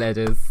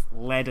 Letters.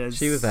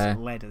 She was there.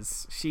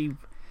 Letters. She,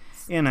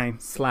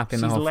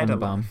 slapping the Hoff on the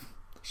bum.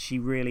 She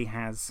really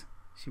has.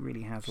 She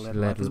really has led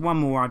life. There's one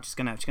more. I'm just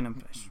gonna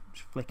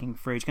flicking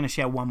through. Just gonna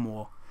share one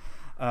more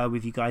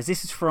with you guys.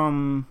 This is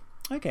from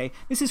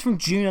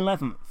June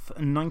 11th,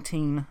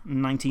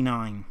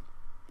 1999.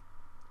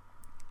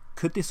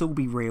 Could this all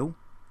be real,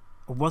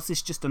 or was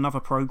this just another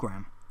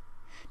program?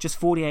 Just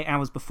 48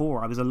 hours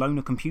before, I was a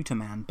loner computer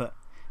man, but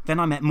then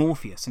I met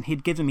Morpheus, and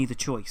he'd given me the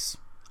choice.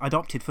 I'd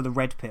opted for the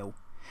red pill,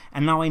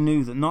 and now I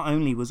knew that not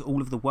only was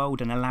all of the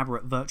world an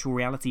elaborate virtual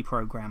reality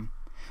program,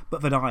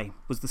 but that I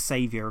was the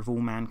saviour of all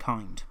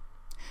mankind.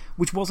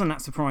 Which wasn't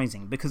that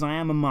surprising, because I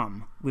am a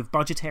mum with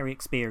budgetary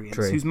experience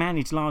who's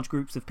managed large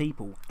groups of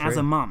people as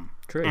a mum,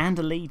 and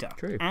a leader,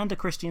 and a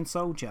Christian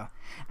soldier,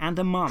 and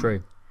a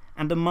mum,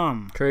 and a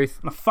mum, and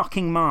a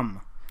fucking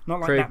mum.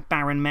 Not like that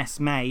Baron Mess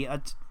May.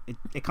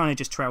 It kind of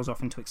just trails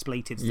off into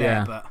expletives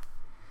there, but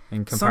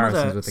in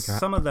comparisons with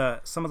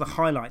the some of the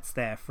highlights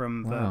there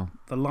from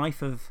the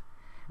life of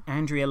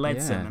Andrea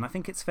Leadsom, and I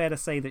think it's fair to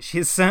say that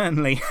she's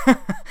certainly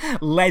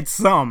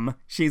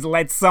she's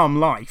led some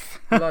life.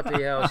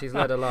 Bloody hell, she's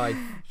led a life.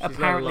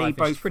 Apparently,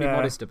 she's pretty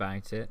modest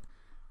about it.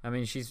 I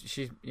mean,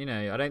 she's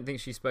I don't think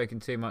she's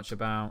spoken too much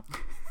about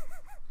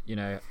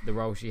the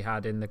role she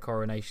had in the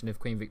coronation of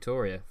Queen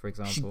Victoria, for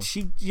example.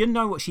 She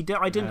what she did?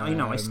 I didn't.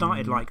 I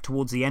started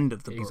towards the end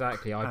of the book.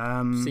 Exactly.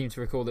 I seem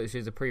to recall that she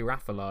was a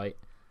pre-Raphaelite,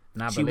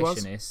 an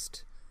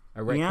abolitionist,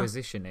 a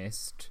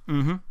requisitionist,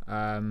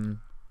 and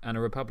a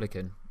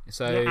Republican.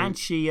 So and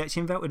she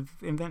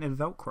invented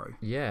Velcro.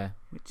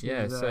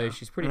 So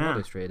she's pretty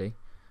modest, really.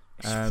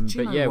 What's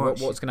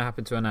going to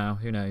happen to her now?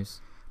 Who knows?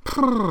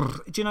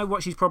 Do you know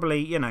what? She's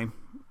probably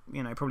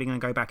probably going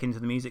to go back into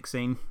the music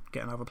scene,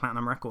 get another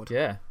platinum record.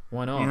 Yeah,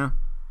 why not? Yeah.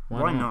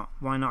 Why not?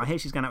 Why not? I hear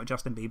she's going out with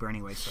Justin Bieber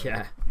anyway. So,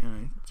 yeah.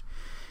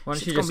 Why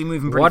don't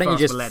you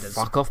just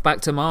fuck off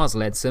back to Mars,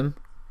 Leadsom?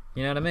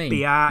 You know what I mean?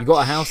 Biatch. You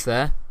got a house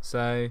there,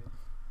 so.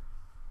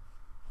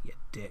 You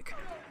dick.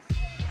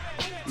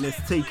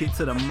 Let's take it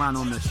to the man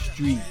on the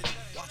street.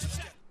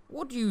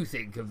 What do you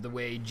think of the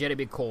way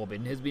Jeremy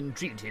Corbyn has been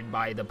treated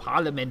by the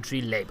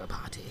Parliamentary Labour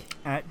Party?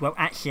 Well,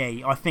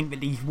 actually, I think that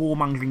these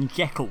warmongering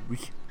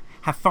jekylls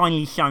have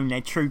finally shown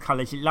their true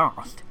colours at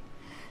last.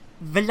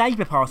 The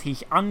Labour Party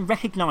is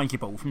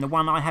unrecognisable from the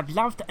one I have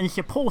loved and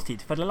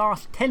supported for the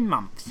last 10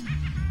 months.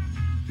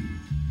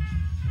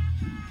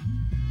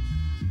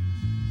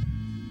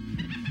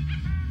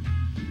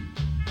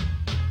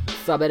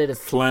 Somebody to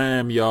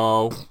slam,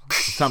 y'all.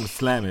 It's time to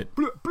slam it.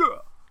 I'm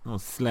gonna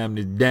slam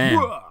this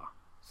down.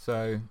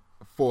 So,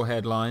 4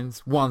 headlines,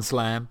 1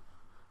 slam,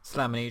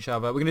 slamming each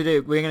other. We're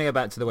gonna go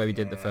back to the way we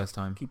did the first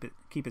time.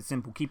 Keep it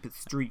simple, keep it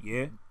street,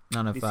 yeah.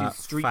 None of that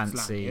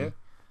fancy slam,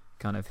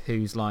 kind of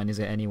whose line is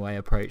it anyway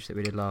approach that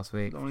we did last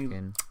week.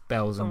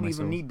 Bells and whistles. Don't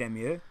even need them,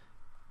 yeah.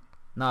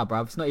 Nah,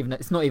 bruv,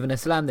 it's not even a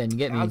slam. Then you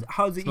get me.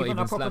 How's it even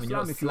a proper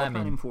slam if you're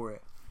planning for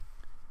it?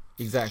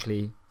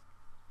 Exactly,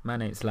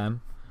 man ain't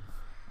slam.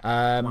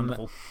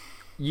 Wonderful.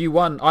 You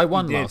won. I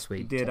won last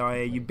week. You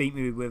did. You beat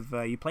me with.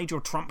 You played your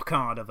trump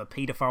card of a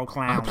paedophile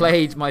clown. I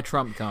played my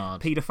trump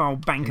card.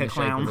 Paedophile banker in the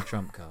clown. Shape of a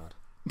trump card.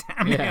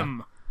 Damn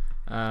him.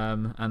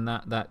 And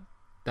that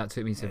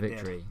took me to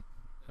victory.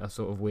 A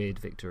sort of weird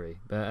victory.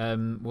 But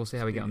we'll see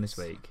how we get on this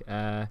week.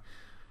 Shall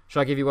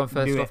I give you one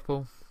first off,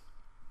 Paul?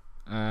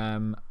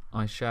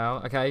 I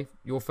shall. Okay,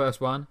 your first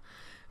one.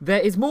 There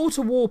is more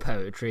to war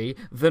poetry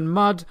than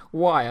mud,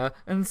 wire,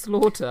 and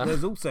slaughter.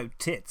 There's also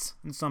tits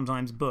and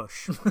sometimes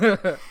bush.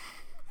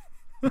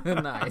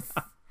 Nice.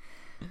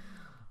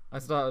 I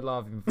started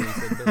laughing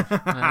before you said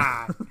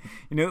bush.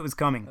 You knew it was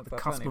coming. The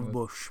cusp of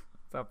bush.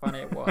 That's how funny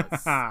it was.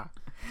 Right.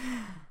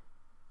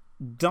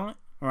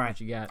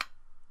 What you got?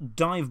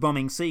 Dive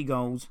bombing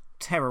seagulls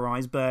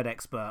terrorise bird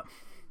expert.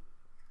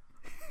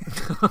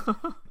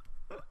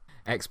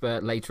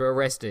 Expert later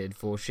arrested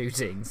for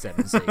shooting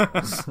 7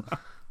 seagulls. That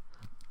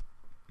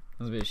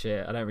was a bit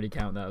shit. I don't really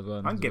count that as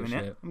well. I'm giving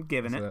it.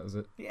 That was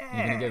it. Yeah.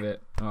 You're going to give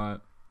it?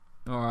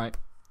 Alright.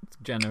 It's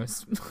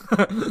generous.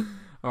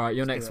 Alright,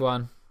 your next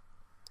one.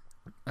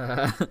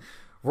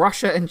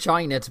 Russia and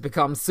China to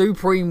become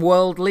supreme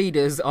world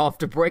leaders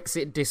after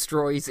Brexit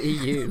destroys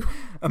EU.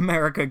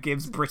 America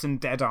gives Britain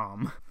dead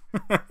arm.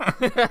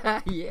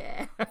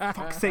 Yeah.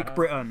 Fuck's sake,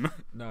 Britain.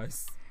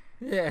 Nice.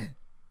 Yeah.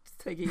 Just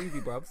take it easy,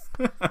 brubs.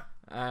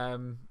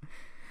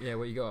 Yeah,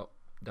 what you got,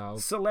 Dal?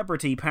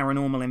 Celebrity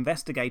paranormal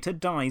investigator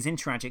dies in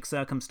tragic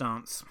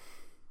circumstance.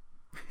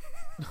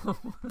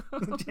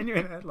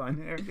 Genuine headline.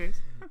 There it is.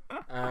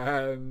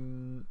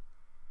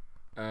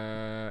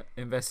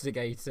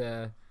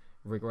 Investigator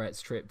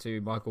regrets trip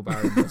to Michael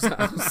Barrymore's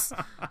house.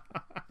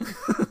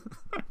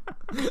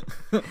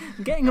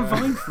 I'm getting a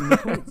vibe from the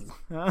pool.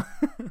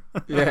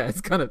 Yeah,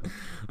 it's kind of...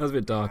 That was a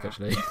bit dark,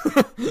 actually.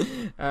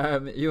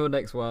 Your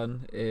next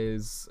one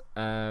is...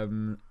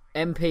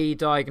 MP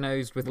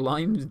diagnosed with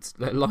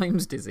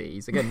Lyme's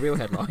disease. Again, real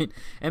headline.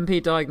 MP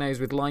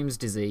diagnosed with Lyme's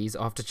disease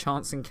after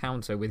chance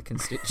encounter with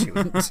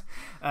constituent.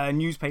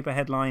 Newspaper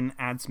headline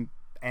adds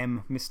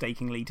M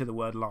mistakenly to the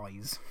word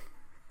lies.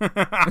 Take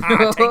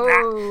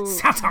that.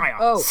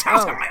 Satire.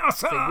 Satire,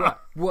 sir.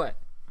 What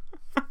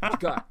you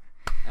got?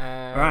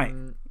 Right.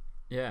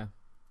 Yeah.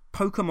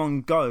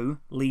 Pokemon Go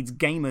leads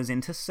gamers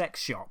into sex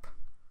shop.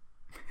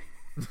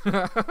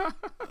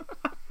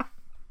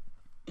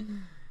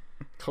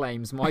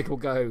 Claims Michael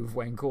Gove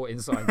when caught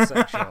inside the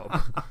sex shop.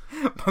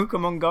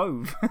 Pokemon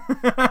Gove.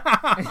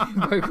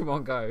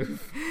 Pokemon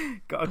Gove.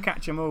 Gotta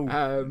catch them all.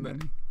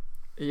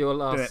 Your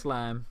last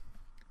slam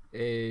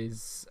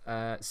is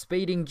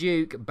speeding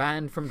Duke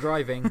banned from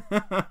driving.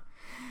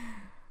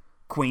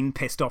 Queen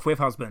pissed off with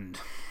husband.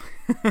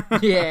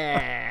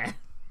 Yeah.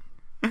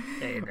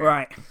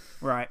 Right.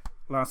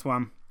 Last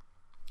one.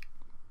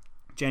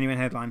 Genuine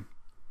headline.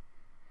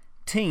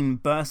 Teen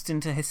bursts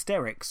into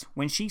hysterics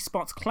when she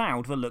spots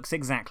cloud that looks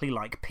exactly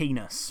like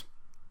penis.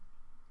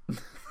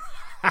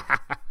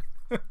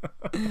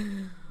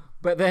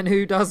 But then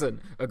who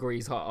doesn't?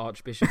 Agrees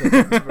Archbishop.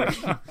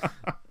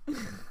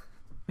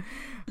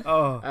 So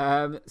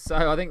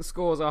I think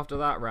scores after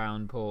that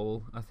round,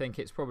 Paul. I think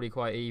it's probably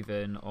quite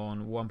even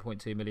on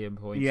 1.2 million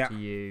points to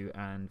you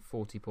and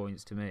 40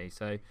 points to me.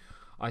 So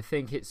I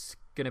think it's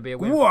going to be a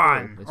win.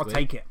 I'll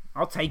take it.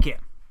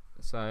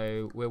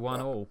 So we're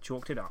 1-1.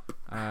 Chalked it up.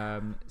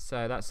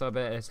 So that's our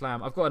bit of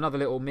slam. I've got another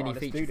little mini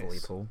feature for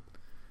you, Paul.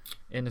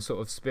 In the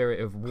sort of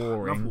spirit of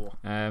warring. War.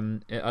 I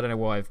don't know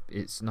why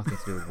it's nothing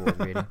to do with wars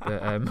really,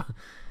 but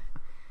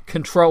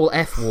Control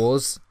F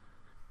wars.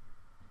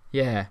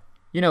 Yeah.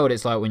 You know what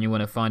it's like when you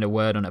want to find a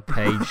word on a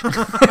page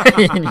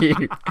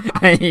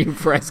and you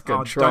press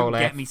Control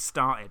F. Don't get me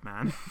started,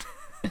 man.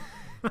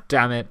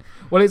 Damn it.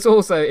 Well, it's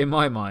also, in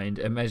my mind,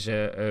 a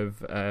measure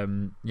of,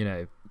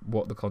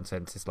 what the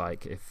content is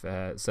like if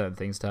certain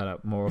things turn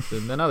up more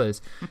often than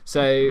others.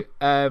 So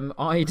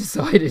I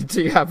decided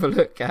to have a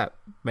look at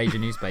major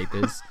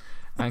newspapers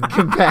and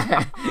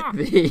compare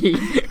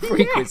the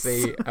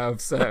frequency of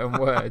certain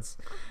words.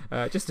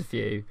 Just a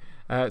few.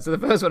 So the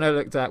first one I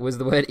looked at was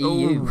the word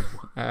EU.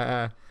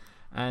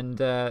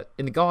 And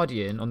in The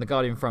Guardian, on the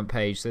Guardian front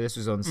page, so this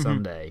was on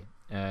Sunday,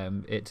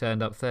 it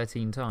turned up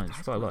 13 times.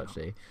 That's quite a lot,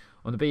 actually.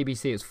 On the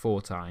BBC, it was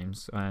 4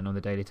 times. And on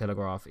the Daily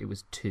Telegraph, it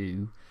was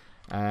 2.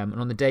 And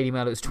on the Daily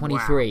Mail, it was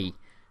 23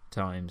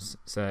 times.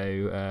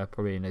 So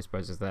probably no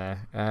surprises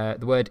there.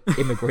 The word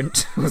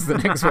immigrant was the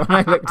next one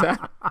I looked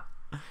at.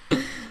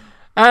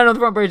 And on the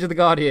front page of The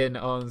Guardian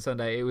on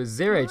Sunday, it was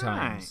 0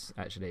 times,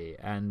 actually.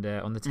 And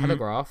on the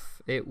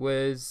Telegraph, it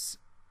was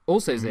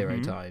also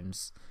 0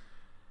 times.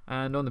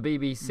 And on the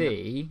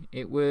BBC,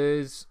 it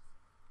was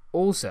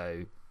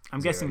also I'm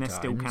guessing they're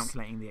still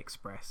calculating the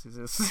Express. Is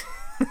this?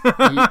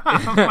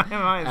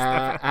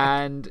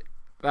 And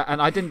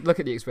I didn't look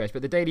at the Express,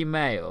 but the Daily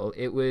Mail,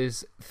 it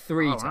was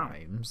 3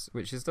 times,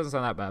 which doesn't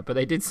sound that bad. But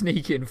they did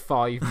sneak in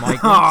 5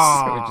 migrants,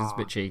 which is a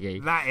bit cheeky.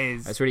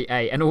 That's really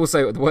 8. And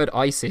also, the word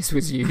ISIS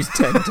was used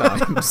 10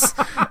 times,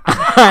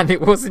 and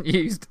it wasn't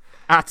used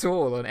at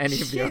all on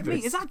any of the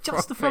others. Is that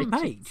just the front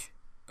page?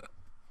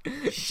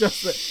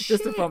 just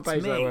the front page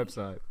of their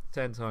website.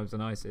 10 times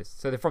on ISIS.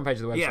 So the front page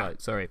of the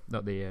website, sorry,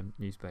 not the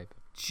newspaper.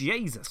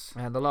 Jesus.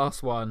 And the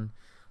last word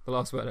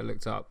I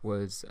looked up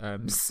was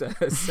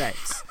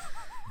sex.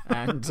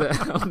 And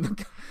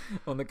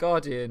on the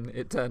Guardian,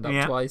 it turned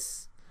up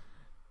twice.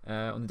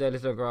 On the Daily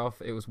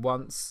Telegraph, it was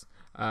once.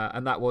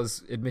 And that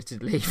was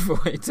admittedly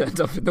before it turned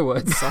up in the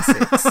word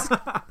Sussex.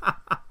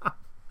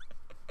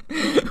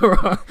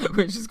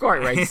 Which is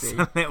quite racy. It's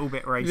a little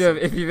bit racy.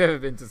 If you've ever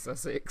been to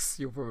Sussex,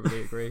 you'll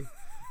probably agree.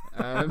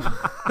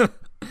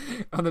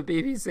 On the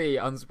BBC,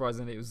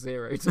 unsurprisingly, it was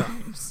 0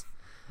 times.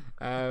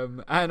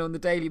 And on the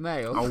Daily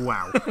Mail, oh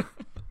wow,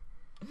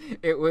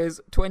 it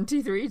was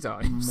 23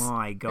 times.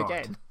 My God.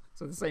 Again,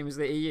 so the same as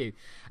the EU.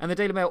 And the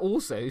Daily Mail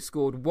also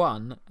scored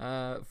 1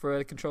 for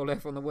a Control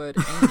F on the word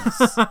anus.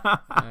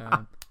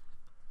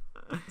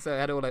 So it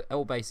had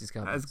all bases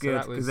covered. That's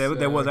good, because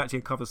there was actually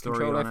a cover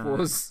story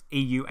on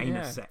EU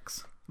anus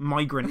sex.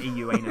 Migrant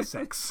EU anus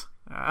sex.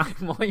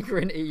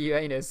 Migrant EU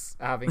anus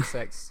having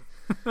sex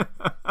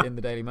in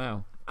the Daily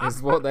Mail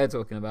is what they're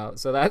talking about.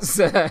 So that's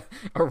a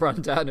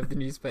rundown of the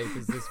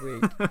newspapers this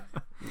week.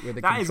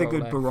 That is a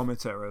good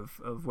barometer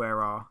of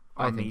where our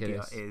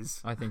media is.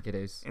 I think it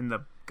is. In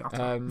the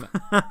gutter.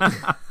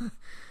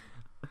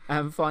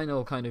 And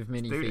final kind of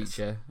mini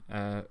feature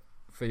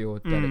for your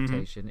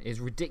delectation is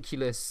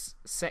ridiculous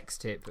sex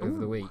tip of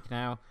the week.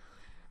 Now,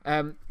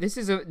 this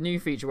is a new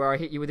feature where I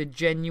hit you with a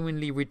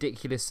genuinely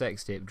ridiculous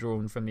sex tip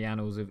drawn from the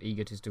annals of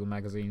egotistical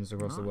magazines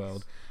across the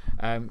world.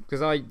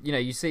 Because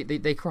you see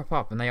they crop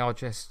up and they are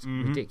just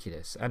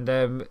ridiculous. And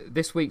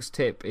this week's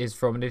tip is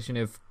from an edition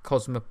of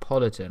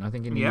Cosmopolitan, I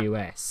think in the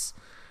US.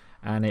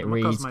 And it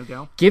reads,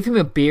 "Give him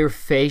a beer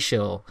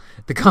facial.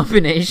 The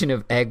combination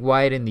of egg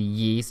white and the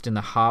yeast and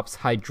the hops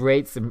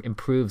hydrates and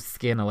improves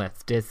skin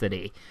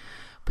elasticity.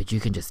 But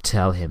you can just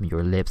tell him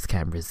your lips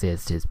can't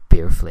resist his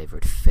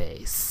beer-flavored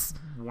face."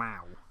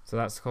 Wow. So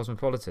that's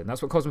Cosmopolitan.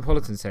 That's what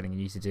Cosmopolitan's telling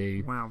you to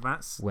do. Wow,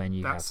 that's when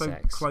you have so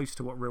sex. Close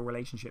to what real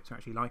relationships are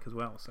actually like as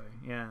well. So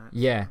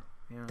yeah.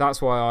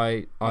 That's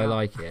why I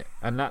like it.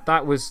 And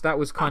that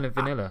was kind of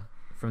vanilla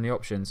from the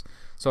options.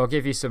 So I'll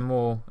give you some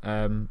more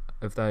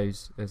of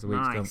those as the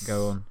weeks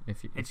go on.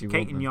 If you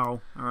educating want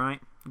y'all, all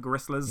right,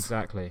 Gristlers.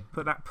 Exactly.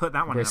 Put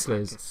that one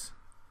Gristlers.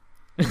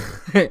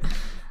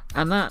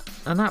 and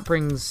that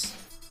brings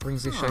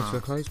this show to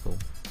a close, Paul.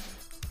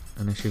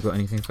 Unless you've got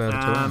anything further to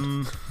add.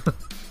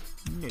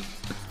 No.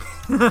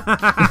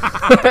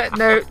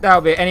 No,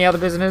 that'll be it. Any other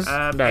business?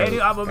 No. Any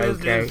other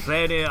business?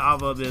 Any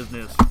other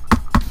business?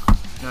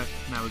 No,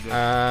 we're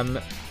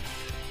good.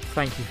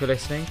 Thank you for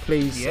listening.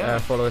 Please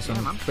follow us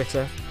on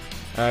Twitter.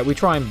 We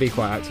try and be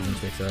quite active on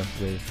Twitter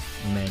with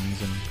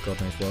men's and God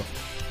knows what.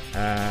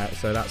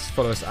 So that's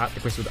follow us at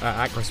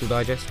Gristle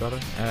Digest rather.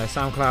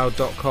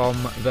 SoundCloud.com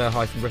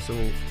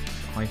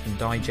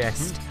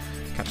 _Digest.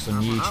 Catch us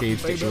on YouTube,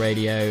 Stitcher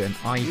Radio, and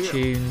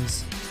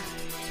iTunes.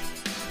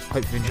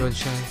 Hope you enjoyed the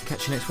show.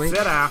 Catch you next week.